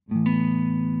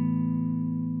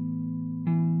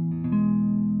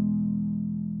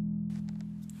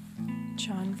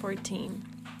14.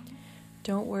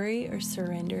 Don't worry or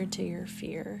surrender to your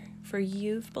fear, for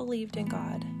you've believed in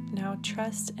God. Now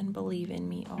trust and believe in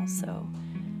me also.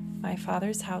 My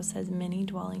Father's house has many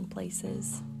dwelling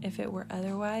places. If it were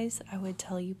otherwise, I would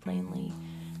tell you plainly,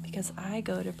 because I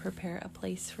go to prepare a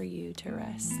place for you to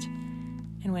rest.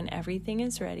 And when everything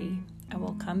is ready, I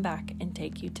will come back and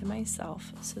take you to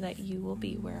myself, so that you will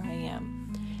be where I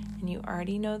am. And you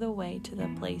already know the way to the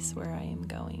place where I am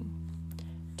going.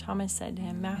 Thomas said to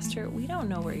him, Master, we don't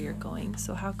know where you're going,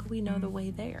 so how could we know the way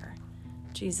there?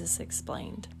 Jesus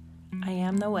explained, I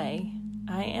am the way,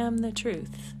 I am the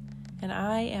truth, and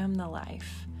I am the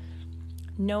life.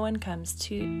 No one comes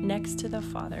next to the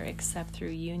Father except through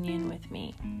union with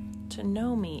me. To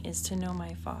know me is to know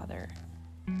my Father.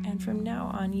 And from now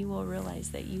on you will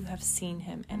realize that you have seen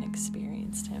him and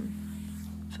experienced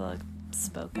him. Philip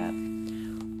spoke up,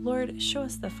 Lord, show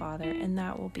us the Father, and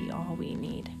that will be all we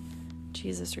need.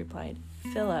 Jesus replied,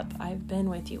 Philip, I've been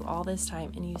with you all this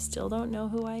time, and you still don't know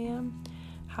who I am?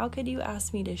 How could you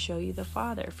ask me to show you the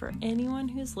Father? For anyone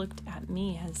who's looked at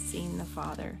me has seen the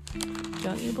Father.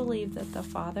 Don't you believe that the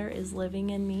Father is living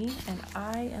in me, and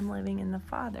I am living in the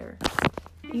Father?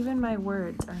 Even my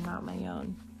words are not my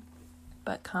own,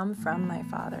 but come from my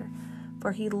Father,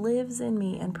 for he lives in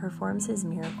me and performs his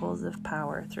miracles of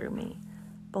power through me.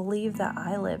 Believe that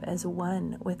I live as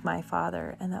one with my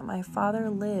Father, and that my Father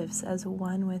lives as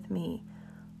one with me,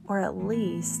 or at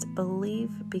least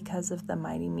believe because of the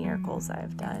mighty miracles I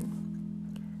have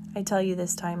done. I tell you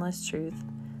this timeless truth,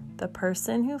 the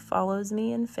person who follows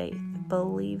me in faith,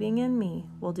 believing in me,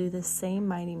 will do the same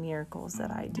mighty miracles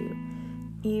that I do,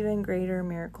 even greater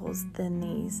miracles than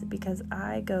these, because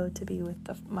I go to be with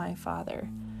my Father.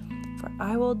 For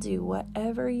I will do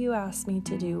whatever you ask me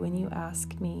to do when you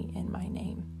ask me in my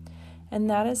name. And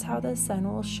that is how the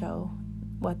Son will show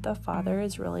what the Father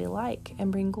is really like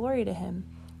and bring glory to him.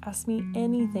 Ask me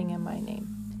anything in my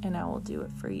name, and I will do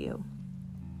it for you.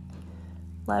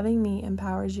 Loving me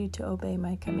empowers you to obey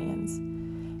my commands.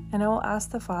 And I will ask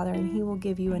the Father, and he will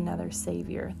give you another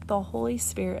Savior, the Holy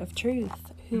Spirit of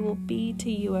truth, who will be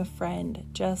to you a friend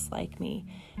just like me,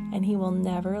 and he will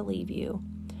never leave you.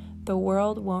 The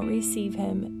world won't receive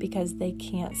him because they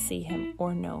can't see him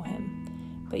or know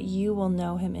him, but you will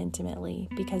know him intimately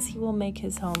because he will make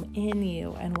his home in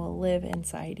you and will live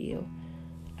inside you.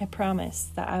 I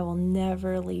promise that I will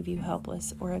never leave you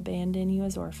helpless or abandon you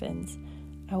as orphans.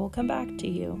 I will come back to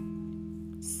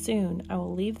you. Soon I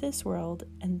will leave this world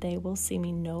and they will see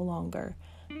me no longer,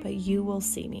 but you will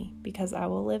see me because I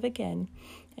will live again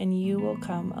and you will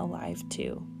come alive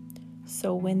too.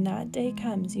 So when that day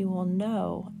comes, you will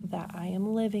know that I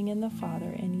am living in the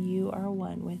Father and you are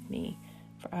one with me,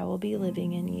 for I will be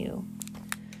living in you.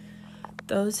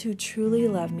 Those who truly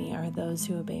love me are those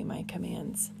who obey my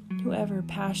commands. Whoever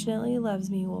passionately loves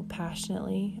me will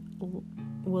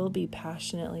be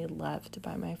passionately loved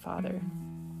by my Father.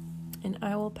 And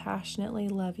I will passionately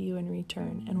love you in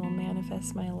return and will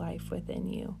manifest my life within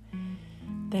you.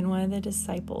 Then one of the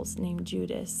disciples named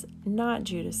Judas, not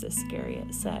Judas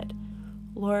Iscariot, said,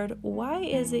 Lord, why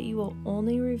is it you will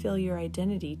only reveal your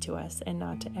identity to us and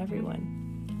not to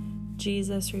everyone?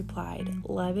 Jesus replied,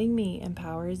 loving me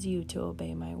empowers you to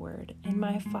obey my word, and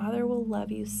my Father will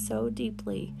love you so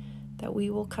deeply that we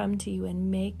will come to you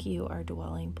and make you our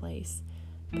dwelling place.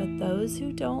 But those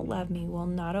who don't love me will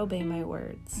not obey my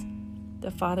words.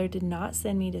 The Father did not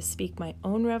send me to speak my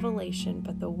own revelation,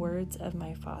 but the words of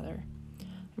my Father.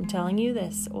 I'm telling you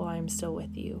this while I'm still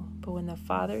with you, but when the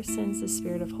Father sends the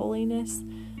Spirit of holiness,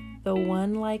 the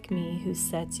one like me who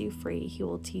sets you free, he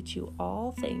will teach you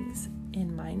all things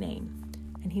in my name,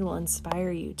 and he will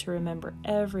inspire you to remember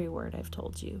every word I've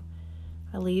told you.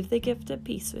 I leave the gift of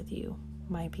peace with you,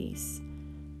 my peace,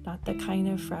 not the kind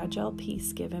of fragile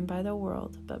peace given by the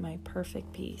world, but my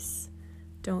perfect peace.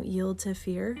 Don't yield to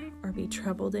fear or be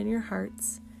troubled in your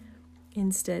hearts.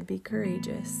 Instead, be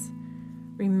courageous.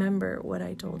 Remember what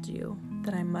I told you,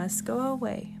 that I must go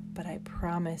away, but I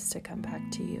promise to come back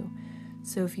to you.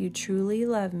 So if you truly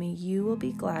love me, you will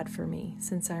be glad for me,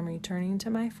 since I'm returning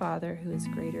to my Father who is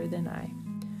greater than I.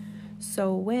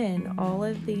 So when all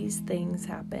of these things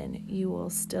happen, you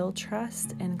will still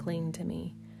trust and cling to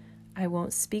me. I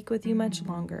won't speak with you much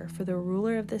longer, for the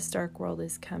ruler of this dark world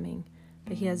is coming,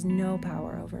 but he has no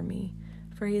power over me,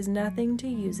 for he has nothing to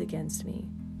use against me.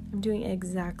 I'm doing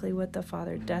exactly what the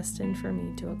Father destined for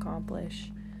me to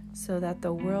accomplish, so that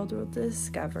the world will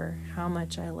discover how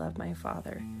much I love my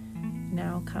Father.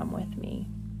 Now come with me.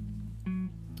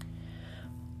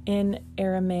 In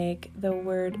Aramaic, the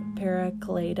word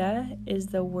Parakleta is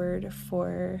the word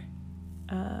for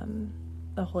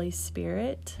the Holy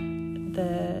Spirit.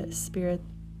 The Spirit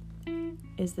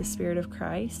is the Spirit of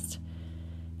Christ,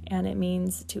 and it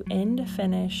means to end,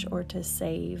 finish, or to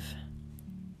save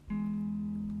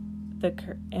the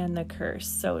curse.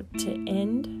 So to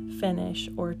end, finish,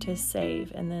 or to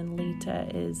save, and then Lita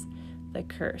is the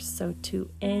curse. So to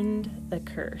end the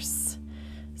curse.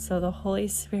 So the Holy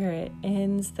Spirit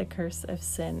ends the curse of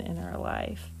sin in our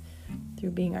life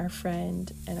through being our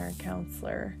friend and our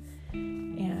counselor,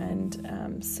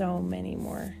 and so many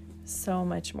more, so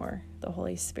much more, the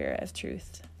Holy Spirit of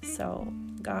truth. So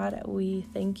God, we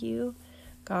thank you.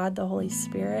 God, the Holy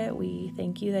Spirit, we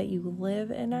thank you that you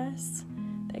live in us,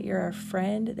 that you're our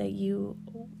friend, that you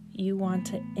want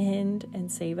to end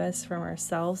and save us from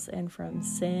ourselves and from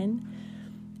sin,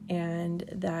 and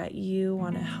that you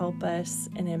want to help us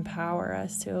and empower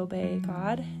us to obey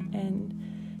God,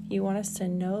 and you want us to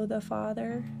know the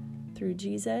Father through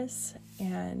Jesus,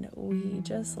 and we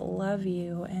just love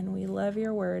you, and we love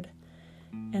your word,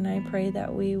 and I pray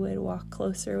that we would walk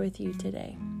closer with you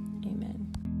today.